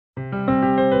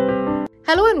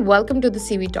Hello and welcome to the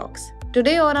CV Talks.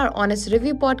 Today on our Honest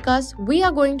Review podcast, we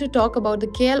are going to talk about the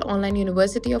KL Online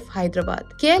University of Hyderabad.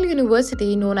 KL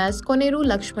University, known as Koneru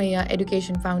Lakshmaiah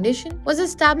Education Foundation, was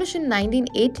established in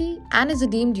 1980 and is a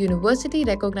deemed university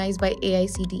recognized by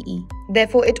AICTE.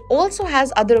 Therefore, it also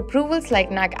has other approvals like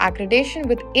NAAC accreditation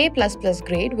with A++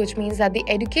 grade, which means that the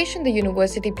education the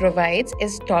university provides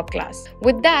is top class.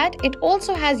 With that, it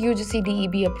also has UGC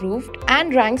DEB approved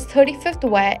and ranks 35th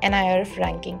via NIRF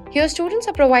ranking. Here, students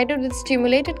are provided with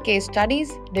stimulated case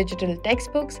studies, digital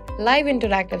textbooks, live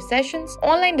interactive sessions,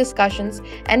 online discussions,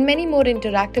 and many more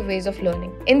interactive ways of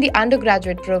learning. In the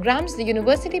undergraduate programs, the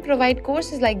university provides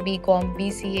courses like BCom,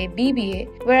 BCA,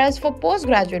 BBA, whereas for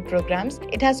postgraduate programs,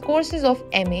 it has courses of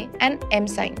MA and M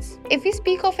Science. If we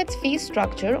speak of its fee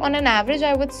structure, on an average,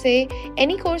 I would say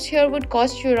any course here would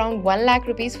cost you around 1 lakh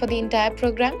rupees for the entire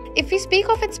program. If we speak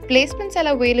of its placements and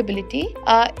availability,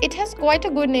 it has quite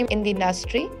a good name in the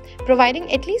industry,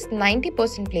 providing at least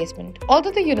 90% placement.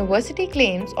 Although the university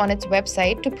claims on its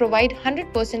website to provide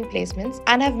 100% placements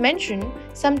and have mentioned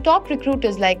some top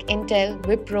recruiters like Intel,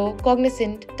 Wipro,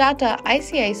 Cognizant, Tata,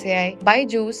 ICICI,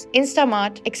 Byju's,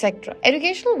 Instamart, etc.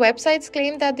 Educational websites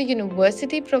claim that the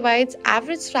university provides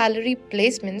average salary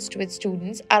placements to its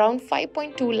students around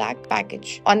 5.2 lakh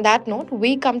package. On that note,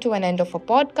 we come to an end of our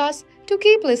podcast. To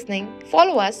keep listening,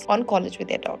 follow us on College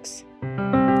Vidya Talks.